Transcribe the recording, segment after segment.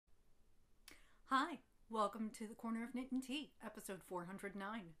Hi, welcome to the Corner of Knit and Tea, episode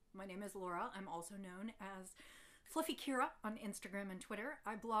 409. My name is Laura. I'm also known as Fluffy Kira on Instagram and Twitter.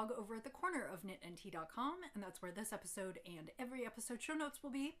 I blog over at thecornerofknitandtea.com, and that's where this episode and every episode show notes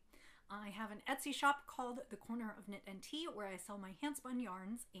will be. I have an Etsy shop called The Corner of Knit and Tea, where I sell my handspun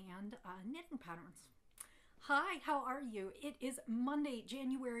yarns and knitting patterns. Hi, how are you? It is Monday,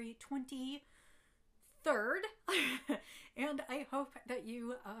 January 23rd, and I hope that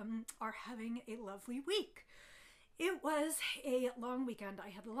you are having a lovely week. It was a long weekend. I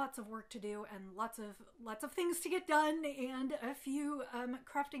had lots of work to do and lots of things to get done and a few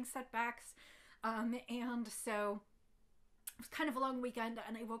crafting setbacks, and so it was kind of a long weekend,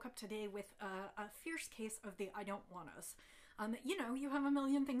 and I woke up today with a fierce case of the I don't wannas. You have a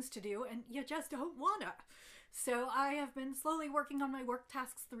million things to do and you just don't wanna. So I have been slowly working on my work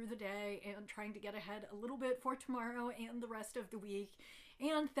tasks through the day and trying to get ahead a little bit for tomorrow and the rest of the week,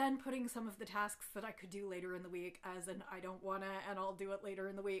 and then putting some of the tasks that I could do later in the week as an I don't wanna, and I'll do it later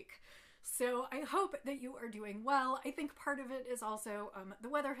in the week. So I hope that you are doing well. I think part of it is also the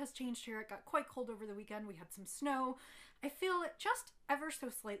weather has changed here. It got quite cold over the weekend. We had some snow. I feel just ever so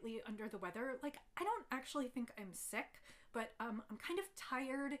slightly under the weather. Like, I don't actually think I'm sick, but I'm kind of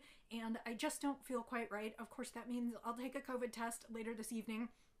tired and I just don't feel quite right. Of course, that means I'll take a COVID test later this evening,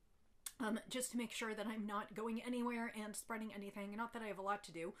 just to make sure that I'm not going anywhere and spreading anything. Not that I have a lot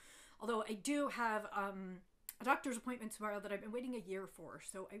to do, although I do have a doctor's appointment tomorrow that I've been waiting a year for.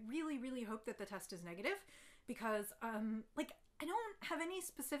 So I really, really hope that the test is negative, because I don't have any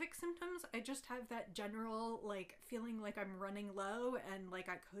specific symptoms. I just have that general feeling like I'm running low and like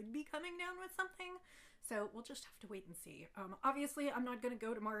I could be coming down with something. So we'll just have to wait and see. Obviously, I'm not going to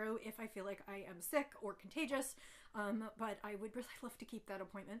go tomorrow if I feel like I am sick or contagious, but I would really love to keep that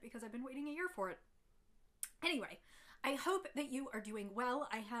appointment because I've been waiting a year for it. Anyway, I hope that you are doing well.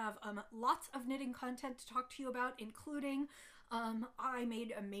 I have lots of knitting content to talk to you about, including I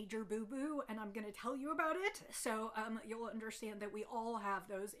made a major boo-boo, and I'm going to tell you about it, so you'll understand that we all have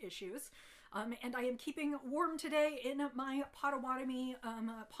those issues. And I am keeping warm today in my Potawatomi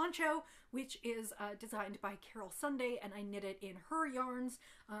poncho, which is designed by Carol Sunday, and I knit it in her yarns.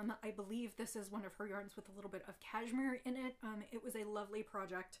 I believe this is one of her yarns with a little bit of cashmere in it. It was a lovely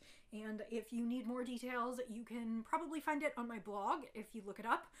project, and if you need more details, you can probably find it on my blog if you look it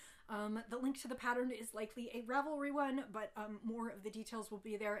up. The link to the pattern is likely a Ravelry one, but more of the details will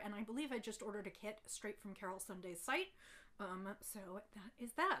be there, and I believe I just ordered a kit straight from Carol Sunday's site. So that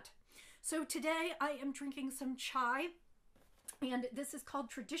is that. So today I am drinking some chai, and this is called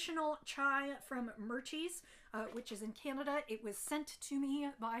Traditional Chai from Murchie's, which is in Canada. It was sent to me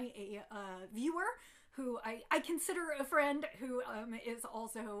by a viewer who I consider a friend, who is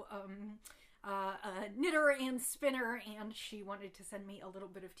also a knitter and spinner, and she wanted to send me a little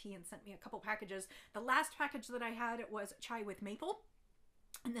bit of tea and sent me a couple packages. The last package that I had was chai with maple,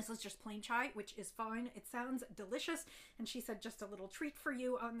 and this is just plain chai, which is fine. It sounds delicious, and she said just a little treat for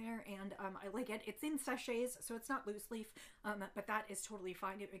you on there, and I like it. It's in sachets, so it's not loose leaf, but that is totally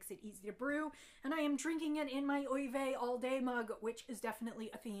fine. It makes it easy to brew, and I am drinking it in my Oy Vey all day mug, which is definitely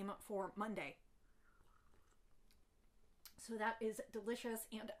a theme for Monday. So that is delicious,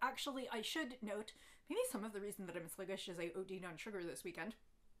 and actually I should note, maybe some of the reason that I'm sluggish is I OD'd on sugar this weekend.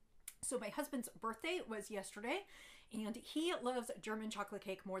 So my husband's birthday was yesterday, and he loves German chocolate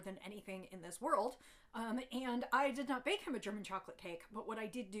cake more than anything in this world, and I did not bake him a German chocolate cake, but what I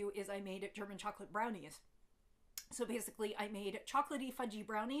did do is I made German chocolate brownies. So basically I made chocolatey fudgy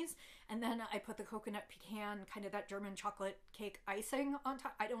brownies, and then I put the coconut pecan, kind of that German chocolate cake icing on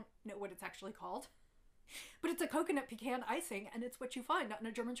top. I don't know what it's actually called, but it's a coconut pecan icing, and it's what you find on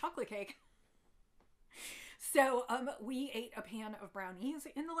a German chocolate cake. So we ate a pan of brownies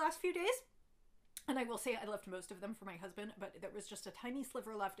in the last few days, and I will say I left most of them for my husband, but there was just a tiny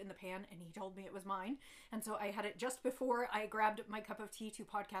sliver left in the pan, and he told me it was mine, and so I had it just before I grabbed my cup of tea to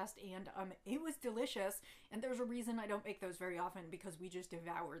podcast, and it was delicious, and there's a reason I don't make those very often, because we just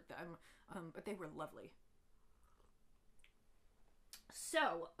devoured them, but they were lovely.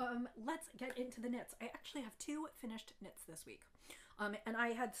 So, let's get into the knits. I actually have 2 finished knits this week. And I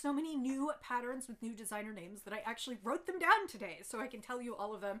had so many new patterns with new designer names that I actually wrote them down today, so I can tell you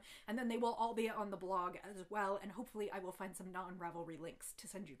all of them, and then they will all be on the blog as well, and hopefully I will find some non-Ravelry links to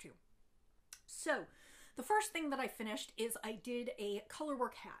send you to. So, the first thing that I finished is I did a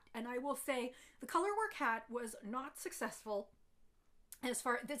colorwork hat, and I will say the colorwork hat was not successful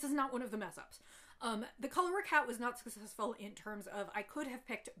this is not one of the mess-ups. The colorwork hat was not successful in terms of I could have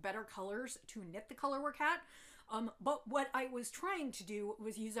picked better colors to knit the colorwork hat. But what I was trying to do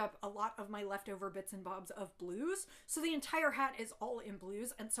was use up a lot of my leftover bits and bobs of blues. So the entire hat is all in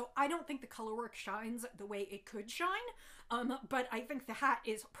blues. And so I don't think the colorwork shines the way it could shine. But I think the hat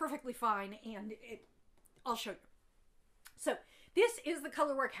is perfectly fine, and I'll show you. So this is the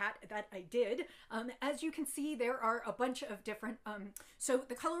colorwork hat that I did. As you can see, there are a bunch of different, so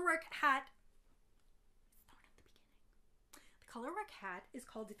the colorwork hat, the colorwork hat is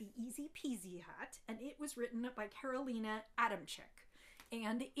called the Easy Peasy hat, and it was written by Carolina Adamczyk,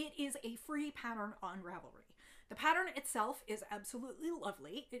 and it is a free pattern on Ravelry. The pattern itself is absolutely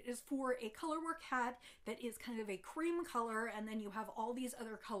lovely. It is for a colorwork hat that is kind of a cream color, and then you have all these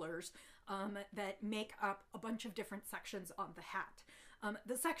other colors that make up a bunch of different sections on the hat.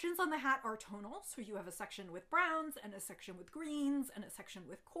 The sections on the hat are tonal, so you have a section with browns and a section with greens and a section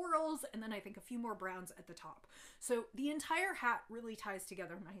with corals, and then I think a few more browns at the top. So the entire hat really ties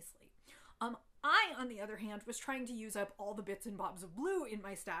together nicely. I, on the other hand, was trying to use up all the bits and bobs of blue in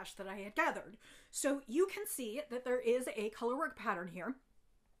my stash that I had gathered. So you can see that there is a colorwork pattern here.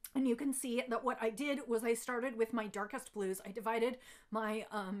 And you can see that what I did was I started with my darkest blues. I divided my,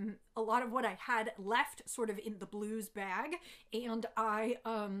 a lot of what I had left sort of in the blues bag. And I,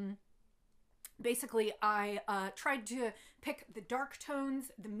 basically, I tried to pick the dark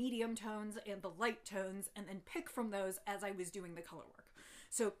tones, the medium tones, and the light tones, and then pick from those as I was doing the color work.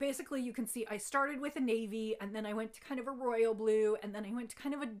 So basically you can see I started with a navy, and then I went to kind of a royal blue, and then I went to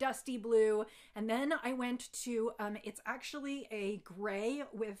kind of a dusty blue, and then I went to, it's actually a gray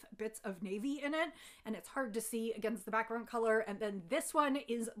with bits of navy in it, and it's hard to see against the background color, and then this one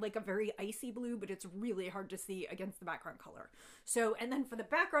is like a very icy blue, but it's really hard to see against the background color. So, and then for the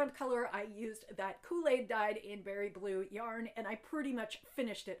background color, I used that Kool-Aid dyed in berry blue yarn, and I pretty much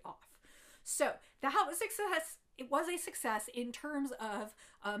finished it off. So the hat was a success. It was a success in terms of,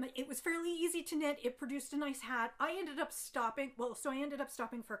 it was fairly easy to knit. It produced a nice hat. I ended up stopping, I ended up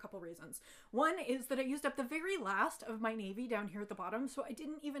stopping for a couple reasons. One is that I used up the very last of my navy down here at the bottom, so I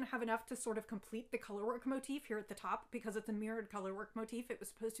didn't even have enough to sort of complete the colorwork motif here at the top, because it's a mirrored colorwork motif. It was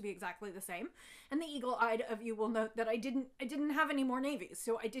supposed to be exactly the same. And the eagle-eyed of you will note that I didn't have any more navies,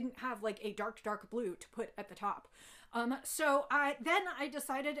 so I didn't have like a dark blue to put at the top. So I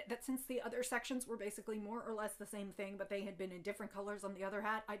decided that since the other sections were basically more or less the same thing, but they had been in different colors on the other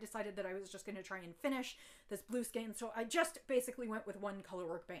hat, I decided that I was just going to try and finish this blue skein. So I just basically went with one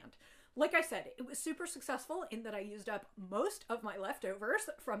colorwork band. Like I said, it was super successful in that I used up most of my leftovers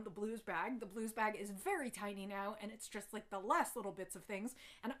from the blues bag. The blues bag is very tiny now, and it's just like the last little bits of things,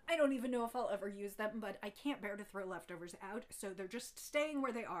 and I don't even know if I'll ever use them, but I can't bear to throw leftovers out, so they're just staying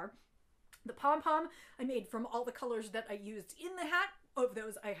where they are. The pom-pom I made from all the colors that I used in the hat. Of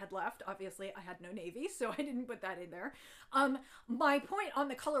those I had left. Obviously, I had no navy, so I didn't put that in there. My point on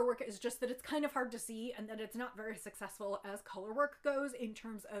the color work is just that it's kind of hard to see, and that it's not very successful as color work goes in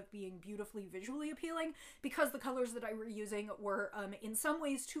terms of being beautifully visually appealing, because the colors that I were using were in some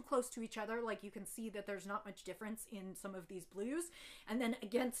ways too close to each other. Like you can see that there's not much difference in some of these blues, and then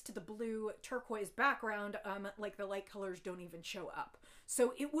against the blue turquoise background, like the light colors don't even show up.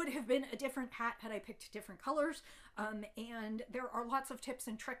 So it would have been a different hat had I picked different colors, and there are lots of tips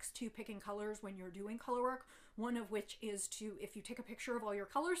and tricks to picking colors when you're doing color work, one of which is to, if you take a picture of all your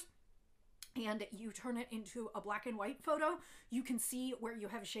colors and you turn it into a black and white photo, you can see where you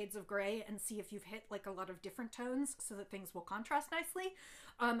have shades of gray and see if you've hit like a lot of different tones so that things will contrast nicely.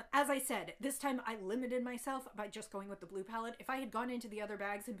 As I said, this time I limited myself by just going with the blue palette. If I had gone into the other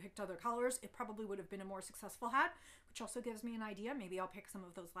bags and picked other colors, it probably would have been a more successful hat, which also gives me an idea. Maybe I'll pick some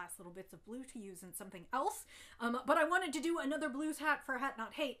of those last little bits of blue to use in something else. But I wanted to do another blues hat for Hat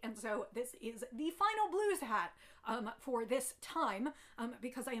Not Hate, and so this is the final blues hat for this time,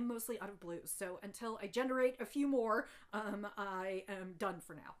 because I am mostly out of blues. So until I generate a few more, I am done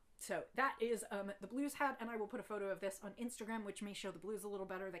for now. So that is the blues hat, and I will put a photo of this on Instagram, which may show the blues a little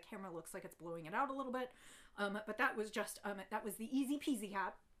better. The camera looks like it's blowing it out a little bit, but that was just, that was the Easy Peasy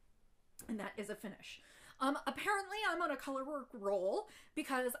hat, and that is a finish. Apparently I'm on a color work roll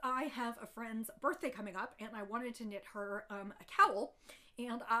because I have a friend's birthday coming up, and I wanted to knit her a cowl,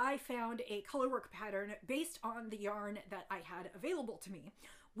 and I found a color work pattern based on the yarn that I had available to me,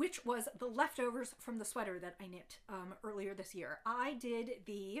 which was the leftovers from the sweater that I knit earlier this year. I did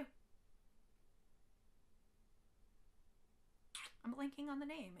the, I'm blanking on the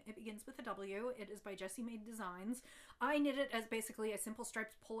name. It begins with a W. It is by Jessie Made Designs. I knit it as basically a simple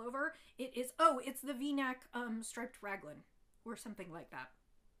striped pullover. It is, oh, it's the V-neck striped raglan or something like that.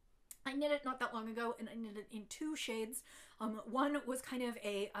 I knit it not that long ago, and I knit it in two shades. One was kind of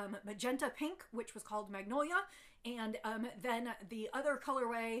a magenta pink, which was called Magnolia, and then the other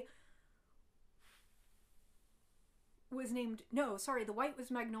colorway, was named, no, sorry, the white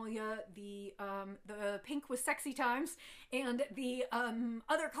was Magnolia, the pink was Sexy Times, and the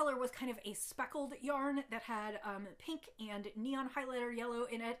other color was kind of a speckled yarn that had pink and neon highlighter yellow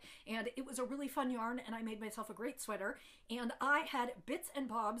in it, and it was a really fun yarn, and I made myself a great sweater, and I had bits and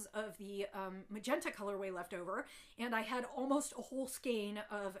bobs of the magenta colorway left over, and I had almost a whole skein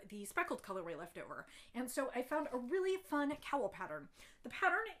of the speckled colorway left over, and so I found a really fun cowl pattern. The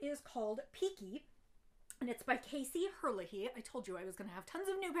pattern is called Peaky, and it's by Casey Herlihy. I told you I was going to have tons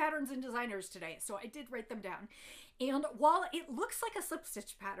of new patterns and designers today, so I did write them down. And while it looks like a slip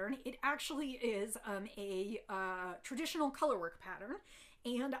stitch pattern, it actually is a traditional colorwork pattern.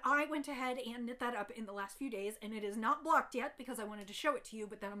 And I went ahead and knit that up in the last few days, and it is not blocked yet because I wanted to show it to you,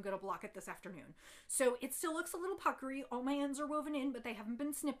 but then I'm going to block it this afternoon. So it still looks a little puckery. All my ends are woven in, but they haven't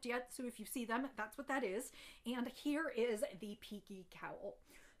been snipped yet. So if you see them, that's what that is. And here is the Peaky cowl.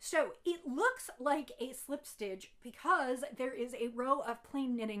 So it looks like a slip stitch because there is a row of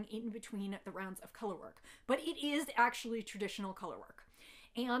plain knitting in between the rounds of colorwork, but it is actually traditional colorwork.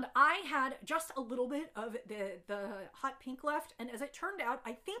 And I had just a little bit of the hot pink left, and as it turned out,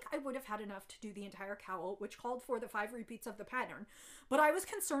 I think I would have had enough to do the entire cowl, which called for the 5 repeats of the pattern, but I was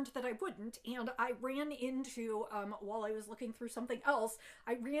concerned that I wouldn't, and I ran into, while I was looking through something else,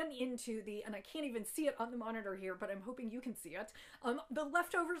 I ran into and I can't even see it on the monitor here, but I'm hoping you can see it, the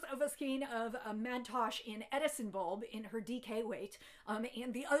leftovers of a skein of Mad Tosh in Edison Bulb in her DK weight,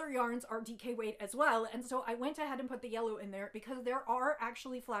 and the other yarns are DK weight as well, and so I went ahead and put the yellow in there because there are actually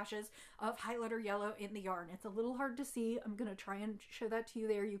flashes of highlighter yellow in the yarn. It's a little hard to see. I'm going to try and show that to you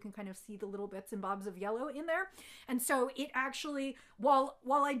there. You can kind of see the little bits and bobs of yellow in there. And so it actually, while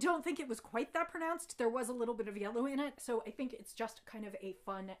I don't think it was quite that pronounced, there was a little bit of yellow in it. So I think it's just kind of a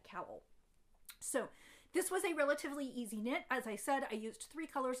fun cowl. So this was a relatively easy knit. As I said, I used 3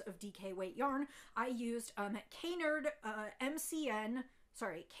 colors of DK weight yarn. I used K-Nerd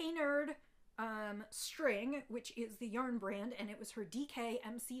K-Nerd string, which is the yarn brand, and it was her DK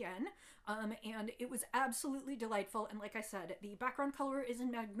MCN, and it was absolutely delightful. And like I said, the background color is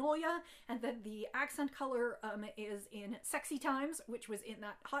in Magnolia, and then the accent color is in Sexy Times, which was in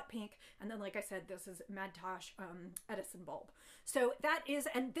that hot pink, and then like I said, this is Mad Tosh Edison Bulb. So that is,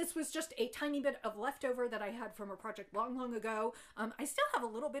 and this was just a tiny bit of leftover that I had from a project long ago. I still have a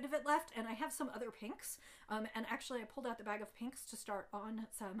little bit of it left, and I have some other pinks, and actually I pulled out the bag of pinks to start on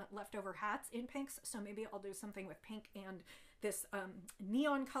some leftover hats in pinks, so maybe I'll do something with pink and this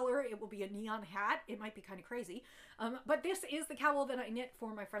neon color. It will be a neon hat. It might be kind of crazy, but this is the cowl that I knit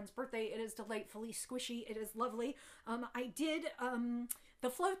for my friend's birthday. It is delightfully squishy. It is lovely. I did the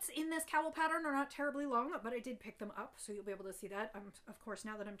floats in this cowl pattern are not terribly long, but I did pick them up, so you'll be able to see that. Of course,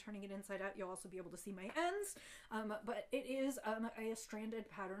 now that I'm turning it inside out, you'll also be able to see my ends, but it is a stranded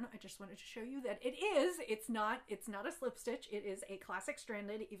pattern. I just wanted to show you that it's not a slip stitch. It is a classic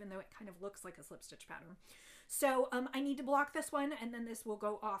stranded, even though it kind of looks like a slip stitch pattern. So I need to block this one, and then this will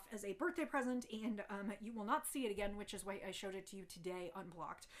go off as a birthday present, and you will not see it again, which is why I showed it to you today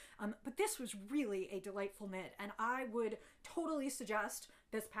unblocked. But this was really a delightful knit, and I would totally suggest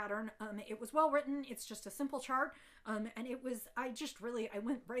this pattern. It was well written. It's just a simple chart, and it was, I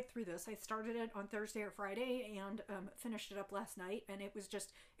went right through this. I started it on Thursday or Friday and finished it up last night, and it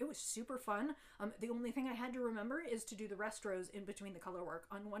was super fun. The only thing I had to remember is to do the rest rows in between the color work.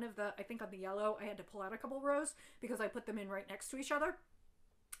 On one of the, I think on the yellow, I had to pull out a couple rows because I put them in right next to each other.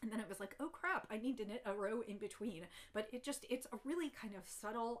 And then it was like, oh crap, I need to knit a row in between. But it's a really kind of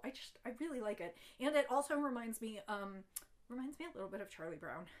subtle, I really like it. And it also reminds me a little bit of Charlie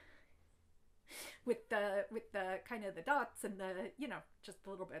Brown. With the kind of the dots and the, just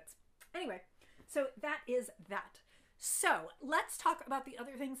the little bits. Anyway, so that is that. So let's talk about the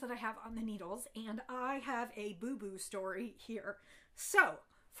other things that I have on the needles, and I have a boo-boo story here. So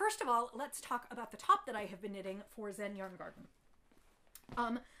first of all, let's talk about the top that I have been knitting for Zen Yarn Garden.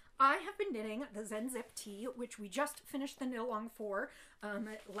 I have been knitting the Zen Zip Tee, which we just finished the knit along for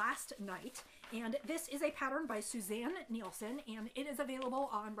last night, and this is a pattern by Suzanne Nielsen, and it is available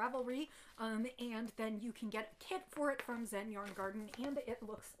on Ravelry, and then you can get a kit for it from Zen Yarn Garden, and it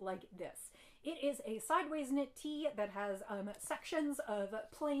looks like this. It is a sideways knit tee that has sections of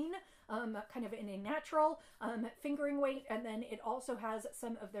plain, kind of in a natural fingering weight, and then it also has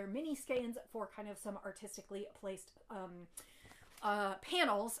some of their mini skeins for kind of some artistically placed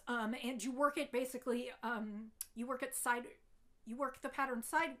panels, and you work it basically, you work the pattern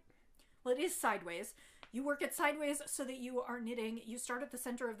it is sideways. You work it sideways so that you are knitting. You start at the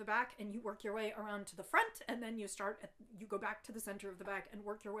center of the back and you work your way around to the front, and then you go back to the center of the back and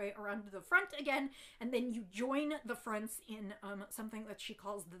work your way around to the front again, and then you join the fronts in something that she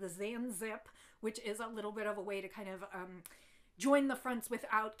calls the Zan zip, which is a little bit of a way to kind of join the fronts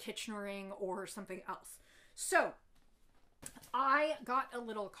without Kitchenering or something else. So I got a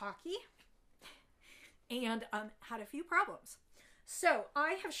little cocky and had a few problems. So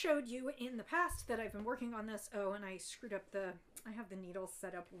I have showed you in the past that I've been working on this. Oh, and I screwed up I have the needle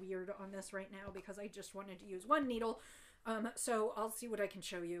set up weird on this right now because I just wanted to use one needle. So I'll see what I can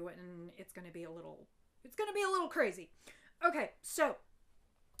show you, and it's going to be a little crazy. Okay, so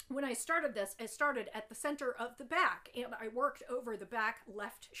when I started this, I started at the center of the back, and I worked over the back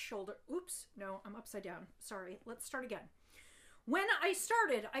left shoulder. Oops, no, I'm upside down. Sorry, let's start again. When I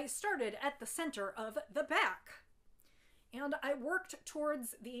started at the center of the back. And I worked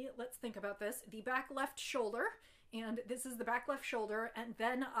towards let's think about this, the back left shoulder, and this is the back left shoulder, and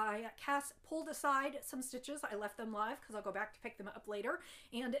then I pulled aside some stitches. I left them live because I'll go back to pick them up later.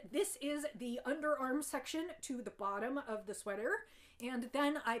 And this is the underarm section to the bottom of the sweater. And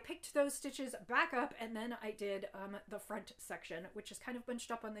then I picked those stitches back up, and then I did the front section, which is kind of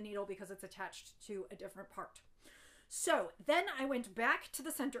bunched up on the needle because it's attached to a different part. So then I went back to the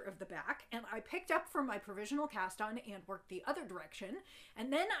center of the back, and I picked up from my provisional cast on and worked the other direction.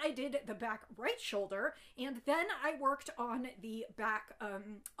 And then I did the back right shoulder, and then I worked on the back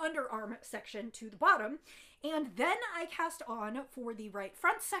underarm section to the bottom. And then I cast on for the right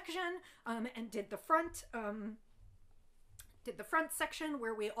front section and did the front section,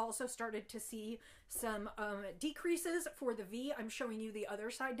 where we also started to see some decreases for the V. I'm showing you the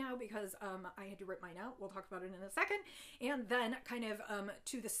other side now because I had to rip mine out. We'll talk about it in a second. And then kind of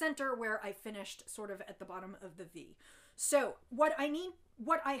to the center where I finished sort of at the bottom of the V. So what I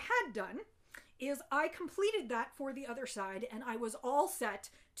had done is I completed that for the other side, and I was all set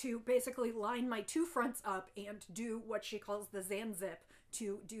to basically line my two fronts up and do what she calls the Zan zip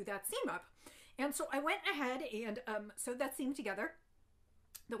to do that seam up. And so I went ahead and sewed that seam together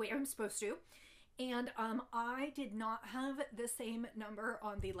the way I'm supposed to. And I did not have the same number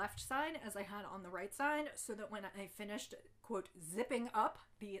on the left side as I had on the right side, so that when I finished, quote, zipping up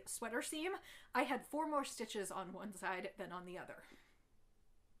the sweater seam, I had 4 more stitches on one side than on the other.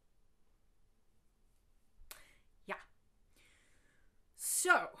 Yeah.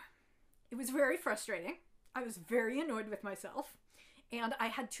 So it was very frustrating. I was very annoyed with myself. And I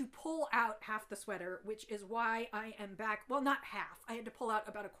had to pull out half the sweater, which is why I am back. Well, not half. I had to pull out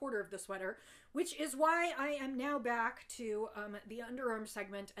about 1/4 of the sweater, which is why I am now back to the underarm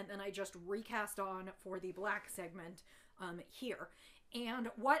segment, and then I just recast on for the black segment here. And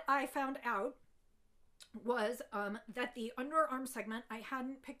what I found out was that the underarm segment, I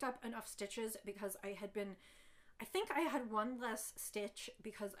hadn't picked up enough stitches because I think I had 1 less stitch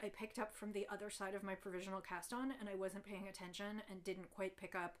because I picked up from the other side of my provisional cast on, and I wasn't paying attention and didn't quite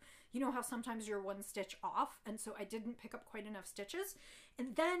pick up. You know how sometimes you're 1 stitch off, and so I didn't pick up quite enough stitches.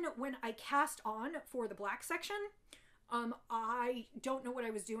 And then when I cast on for the black section, I don't know what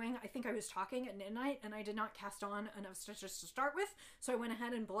I was doing. I think I was talking at midnight, and I did not cast on enough stitches to start with, so I went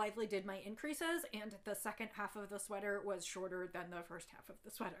ahead and blithely did my increases, and the second half of the sweater was shorter than the first half of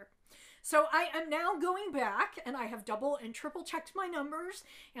the sweater. So I am now going back, and I have double and triple checked my numbers,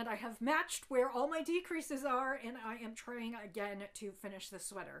 and I have matched where all my decreases are, and I am trying again to finish the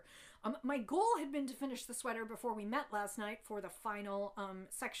sweater. My goal had been to finish the sweater before we met last night for the final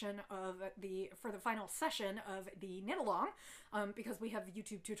session of the knit along, because we have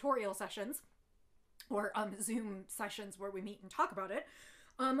YouTube tutorial sessions or Zoom sessions where we meet and talk about it.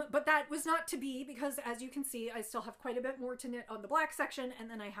 But that was not to be, because as you can see, I still have quite a bit more to knit on the black section, and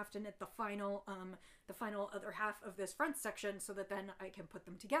then I have to knit the final other half of this front section so that then I can put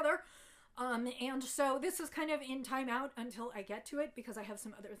them together. And so this is kind of in timeout until I get to it, because I have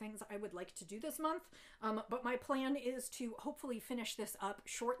some other things I would like to do this month. But my plan is to hopefully finish this up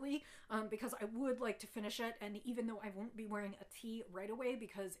shortly, because I would like to finish it. And even though I won't be wearing a tee right away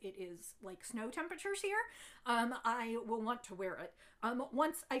because it is like snow temperatures here, I will want to wear it.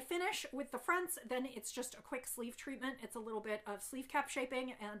 Once I finish with the fronts, then it's just a quick sleeve treatment. It's a little bit of sleeve cap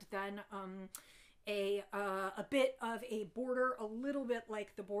shaping, and then a bit of a border, a little bit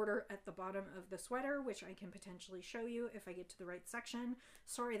like the border at the bottom of the sweater, which I can potentially show you if I get to the right section.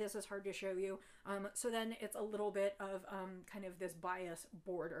 Sorry, this is hard to show you. So then it's a little bit of kind of this bias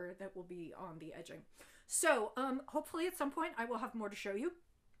border that will be on the edging. So hopefully at some point I will have more to show you.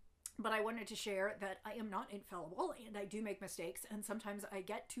 But I wanted to share that I am not infallible and I do make mistakes, and sometimes I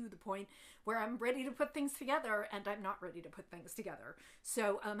get to the point where I'm ready to put things together and I'm not ready to put things together.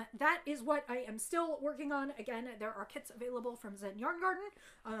 So that is what I am still working on. Again, there are kits available from Zen Yarn Garden,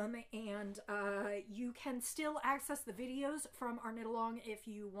 and you can still access the videos from our knit along if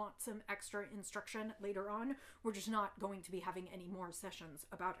you want some extra instruction later on. We're just not going to be having any more sessions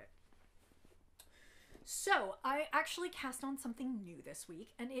about it. So I actually cast on something new this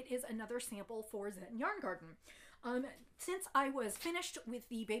week, and it is another sample for Zen Yarn Garden. Since I was finished with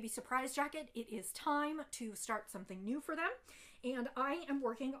the baby surprise jacket, it is time to start something new for them. And I am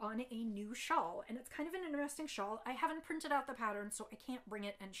working on a new shawl, and it's kind of an interesting shawl. I haven't printed out the pattern, so I can't bring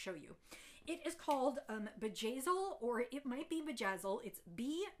it and show you. It is called Bejazzle, or it might be Bejazzle. It's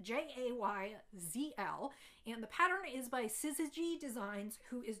B-J-A-Y-Z-L, and the pattern is by Syzygy Designs,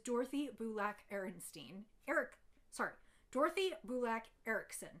 who is Dorothy Bulak-Erickson. Dorothy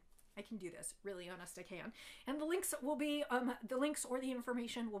Bulak-Erickson. I can do this, really honest I can. And the links will be, the links or the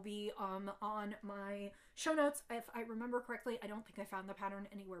information will be on my show notes. If I remember correctly, I don't think I found the pattern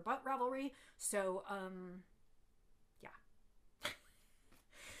anywhere but Ravelry, so yeah.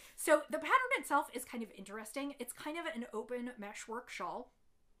 So the pattern itself is kind of interesting. It's kind of an open meshwork shawl.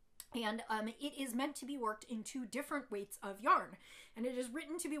 And it is meant to be worked in 2 different weights of yarn. And it is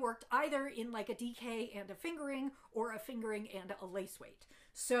written to be worked either in like a DK and a fingering, or a fingering and a lace weight.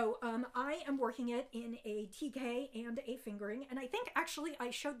 So I am working it in a DK and a fingering, and I think actually I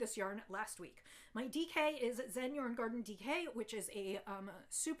showed this yarn last week. My DK is Zen Yarn Garden DK, which is a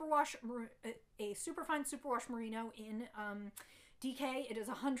superfine superwash merino in DK. It is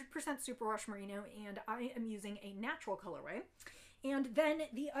 100% superwash merino, and I am using a natural colorway. And then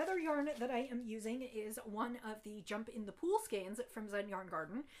the other yarn that I am using is one of the Jump in the Pool skeins from Zen Yarn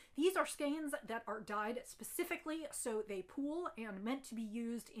Garden. These are skeins that are dyed specifically so they pool and meant to be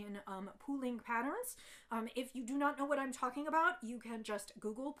used in pooling patterns. If you do not know what I'm talking about, you can just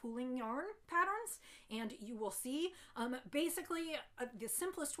Google pooling yarn patterns and you will see. Basically, the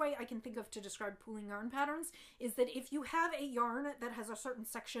simplest way I can think of to describe pooling yarn patterns is that if you have a yarn that has a certain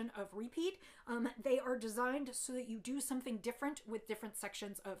section of repeat, they are designed so that you do something different with different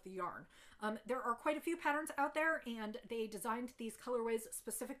sections of the yarn. There are quite a few patterns out there, and they designed these colorways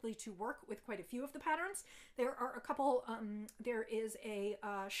specifically to work with quite a few of the patterns. There are a couple, there is a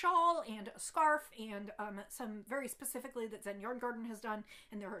shawl and a scarf and some very specifically that Zen Yarn Garden has done,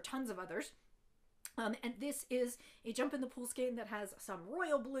 and there are tons of others. And this is a Jump in the Pool skein that has some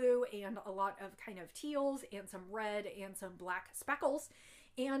royal blue and a lot of kind of teals and some red and some black speckles.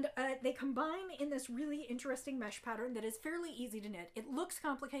 And they combine in this really interesting mesh pattern that is fairly easy to knit. It looks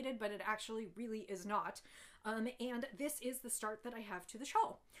complicated, but it actually really is not. And this is the start that I have to the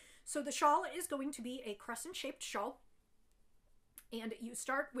shawl. So the shawl is going to be a crescent-shaped shawl. And you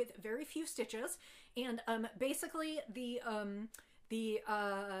start with very few stitches. And basically the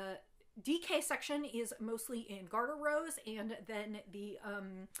DK section is mostly in garter rows, and then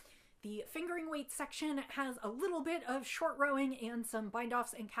the fingering weight section has a little bit of short rowing and some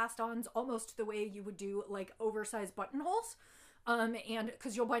bind-offs and cast-ons, almost the way you would do like oversized buttonholes. And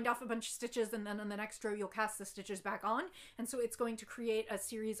because you'll bind off a bunch of stitches and then on the next row you'll cast the stitches back on. And so it's going to create a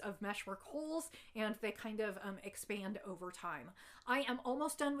series of meshwork holes, and they kind of expand over time. I am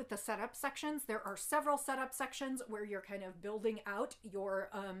almost done with the setup sections. There are several setup sections where you're kind of building out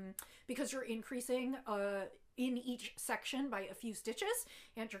your, because you're increasing in each section by a few stitches,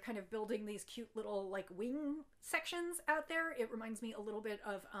 and you're kind of building these cute little like wing sections out there. It reminds me a little bit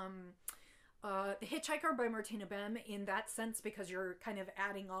of The Hitchhiker by Martina Behm in that sense, because you're kind of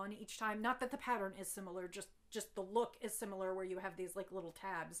adding on each time. Not that the pattern is similar, just the look is similar, where you have these like little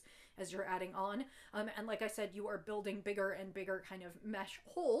tabs as you're adding on. And like I said, you are building bigger and bigger kind of mesh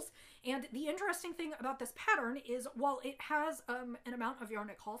holes. And the interesting thing about this pattern is, while it has an amount of yarn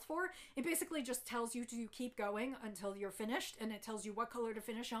it calls for, it basically just tells you to keep going until you're finished, and it tells you what color to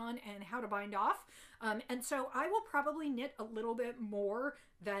finish on and how to bind off. And so I will probably knit a little bit more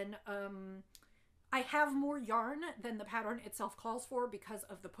than I have more yarn than the pattern itself calls for because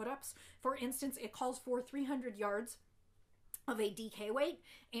of the put-ups. For instance, it calls for 300 yards of a DK weight,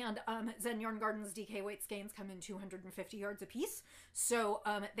 and Zen Yarn Garden's DK weight skeins come in 250 yards a piece. So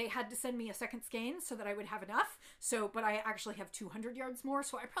they had to send me a second skein so that I would have enough. So, but I actually have 200 yards more,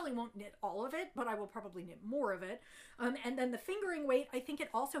 so I probably won't knit all of it, but I will probably knit more of it. And then the fingering weight, I think it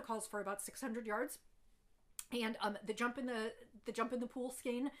also calls for about 600 yards. And the Jump in the Pool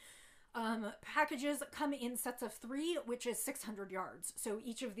skein packages come in sets of 3, which is 600 yards. So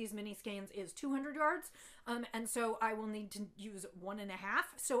each of these mini skeins is 200 yards. And so I will need to use 1.5.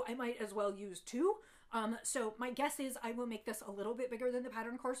 So I might as well use 2. So my guess is I will make this a little bit bigger than the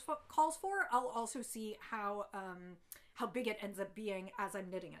pattern calls for. I'll also see how big it ends up being as I'm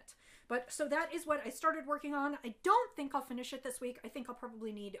knitting it. But so that is what I started working on. I don't think I'll finish it this week. I think I'll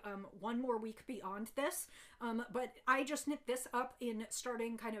probably need one more week beyond this. But I just knit this up in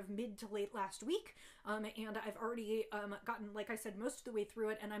starting kind of mid to late last week. And I've already gotten, like I said, most of the way through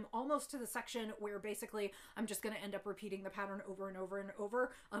it. And I'm almost to the section where basically I'm just going to end up repeating the pattern over and over and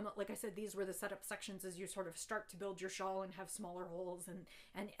over. Like I said, these were the setup sections as you sort of start to build your shawl and have smaller holes.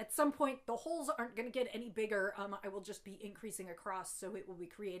 And at some point, the holes aren't going to get any bigger. I will just be increasing across, so it will be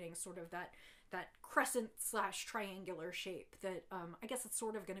creating sort of that crescent / triangular shape that I guess it's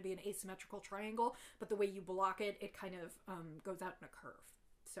sort of going to be an asymmetrical triangle, but the way you block it, it kind of goes out in a curve.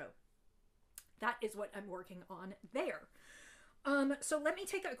 So that is what I'm working on there. So let me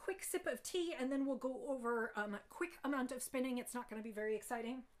take a quick sip of tea and then we'll go over a quick amount of spinning. It's not going to be very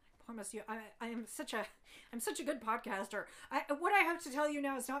exciting. I promise you, I'm such a good podcaster. What I have to tell you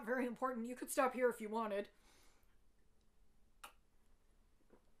now is not very important. You could stop here if you wanted.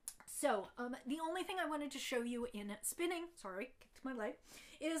 So, the only thing I wanted to show you in spinning, sorry, kicked my leg,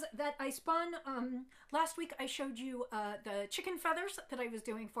 is that I spun, last week I showed you the chicken feathers that I was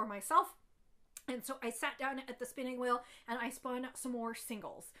doing for myself. And so I sat down at the spinning wheel and I spun some more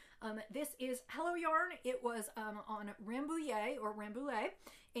singles. This is Hello Yarn. It was on Rambouillet or Rambouillet,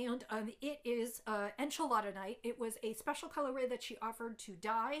 and it is Enchilada Night. It was a special colorway that she offered to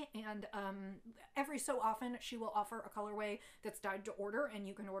dye, and every so often she will offer a colorway that's dyed to order, and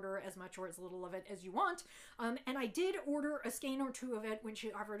you can order as much or as little of it as you want. And I did order a skein or two of it when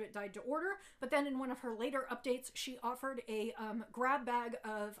she offered it dyed to order, but then in one of her later updates, she offered a grab bag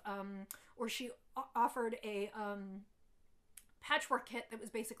of, or she offered a patchwork kit that was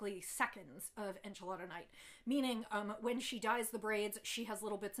basically seconds of Enchilada Night, meaning when she dyes the braids, she has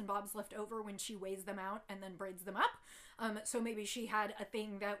little bits and bobs left over when she weighs them out and then braids them up. So maybe she had a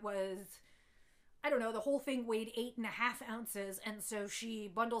thing that was, I don't know, the whole thing weighed 8.5 ounces, and so she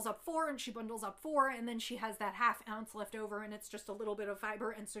bundles up 4 and she bundles up 4, and then she has that ½ ounce left over and it's just a little bit of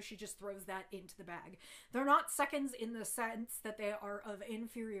fiber, and so she just throws that into the bag. They're not seconds in the sense that they are of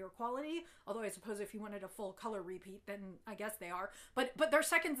inferior quality, although I suppose if you wanted a full color repeat, then I guess they are, but they're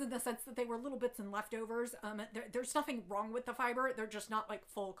seconds in the sense that they were little bits and leftovers. There's nothing wrong with the fiber, they're just not like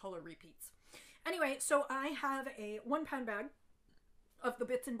full color repeats. Anyway, so I have a 1 pound bag of the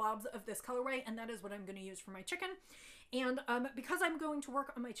bits and bobs of this colorway, and that is what I'm going to use for my chicken. And because I'm going to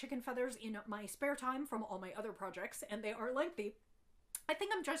work on my chicken feathers in my spare time from all my other projects, and they are lengthy, I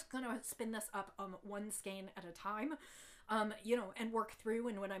think I'm just going to spin this up one skein at a time, you know, and work through,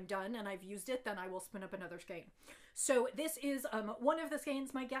 and when I'm done and I've used it, then I will spin up another skein. So this is one of the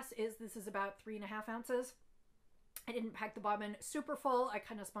skeins. My guess is this is about 3.5 ounces. I didn't pack the bobbin super full. I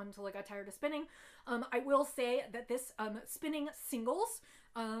kind of spun until I got tired of spinning. I will say that this spinning singles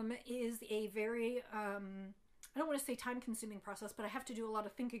is a very, I don't want to say time-consuming process, but I have to do a lot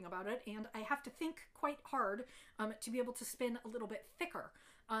of thinking about it, and I have to think quite hard to be able to spin a little bit thicker.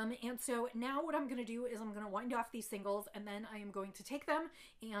 And so now what I'm going to do is I'm going to wind off these singles, and then I am going to take them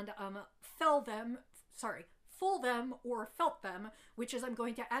and full them or felt them, which is I'm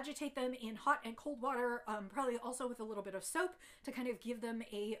going to agitate them in hot and cold water, probably also with a little bit of soap to kind of give them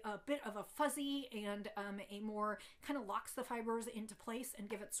a bit of a fuzzy and a more kind of locks the fibers into place and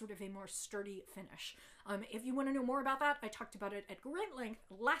give it sort of a more sturdy finish. If you want to know more about that, I talked about it at great length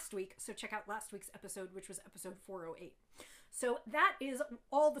last week, so check out last week's episode, which was episode 408. So that is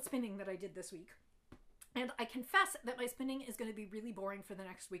all the spinning that I did this week. And I confess that my spinning is going to be really boring for the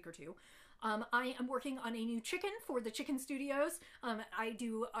next week or two. I am working on a new chicken for the Chicken Studios.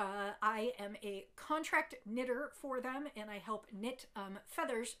 I am a contract knitter for them, and I help knit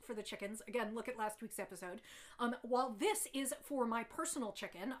feathers for the chickens. Again, look at last week's episode. While this is for my personal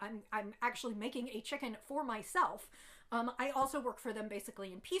chicken, I'm actually making a chicken for myself. I also work for them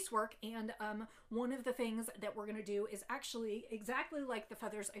basically in piecework, and one of the things that we're going to do is actually exactly like the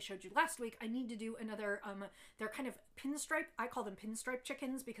feathers I showed you last week. I need to do another, they're kind of pinstripe. I call them pinstripe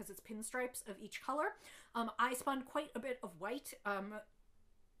chickens because it's pinstripes of each color. I spun quite a bit of white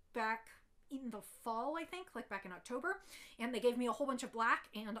back in the fall, I think, like back in October, and they gave me a whole bunch of black,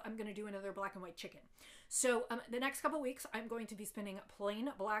 and I'm going to do another black and white chicken. So the next couple weeks, I'm going to be spinning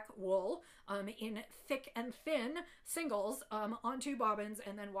plain black wool in thick and thin singles onto bobbins,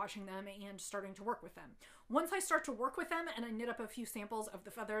 and then washing them and starting to work with them. Once I start to work with them and I knit up a few samples of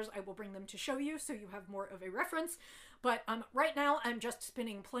the feathers, I will bring them to show you so you have more of a reference. But right now I'm just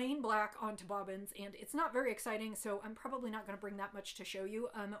spinning plain black onto bobbins, and it's not very exciting, so I'm probably not going to bring that much to show you.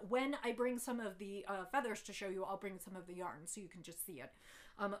 When I bring some of the feathers to show you, I'll bring some of the yarn so you can just see it.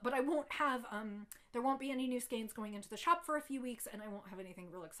 But I won't have, there won't be any new skeins going into the shop for a few weeks, and I won't have anything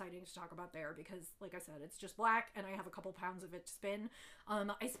real exciting to talk about there because, like I said, it's just black and I have a couple pounds of it to spin.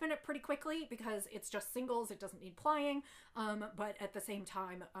 I spin it pretty quickly because it's just singles, it doesn't need plying, but at the same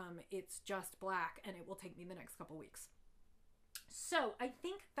time, it's just black and it will take me the next couple weeks. So I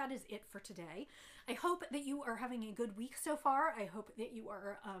think that is it for today. I hope that you are having a good week so far. I hope that you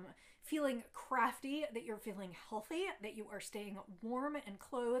are feeling crafty, that you're feeling healthy, that you are staying warm and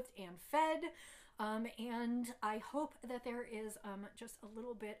clothed and fed. And I hope that there is just a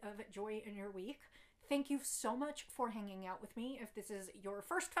little bit of joy in your week. Thank you so much for hanging out with me. If this is your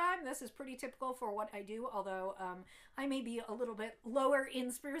first time, this is pretty typical for what I do, although I may be a little bit lower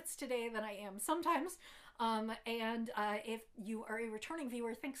in spirits today than I am sometimes. If you are a returning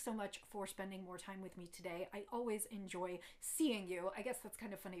viewer, thanks so much for spending more time with me today. I always enjoy seeing you. I guess that's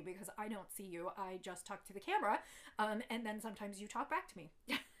kind of funny because I don't see you. I just talk to the camera, and then sometimes you talk back to me.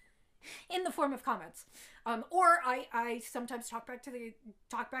 In the form of comments, or I sometimes talk back to the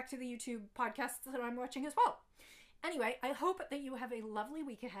YouTube podcasts that I'm watching as well. Anyway, I hope that you have a lovely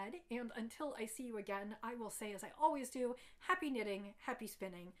week ahead, and until I see you again, I will say, as I always do, happy knitting, happy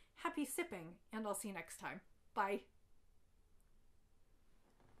spinning, happy sipping, and I'll see you next time. Bye.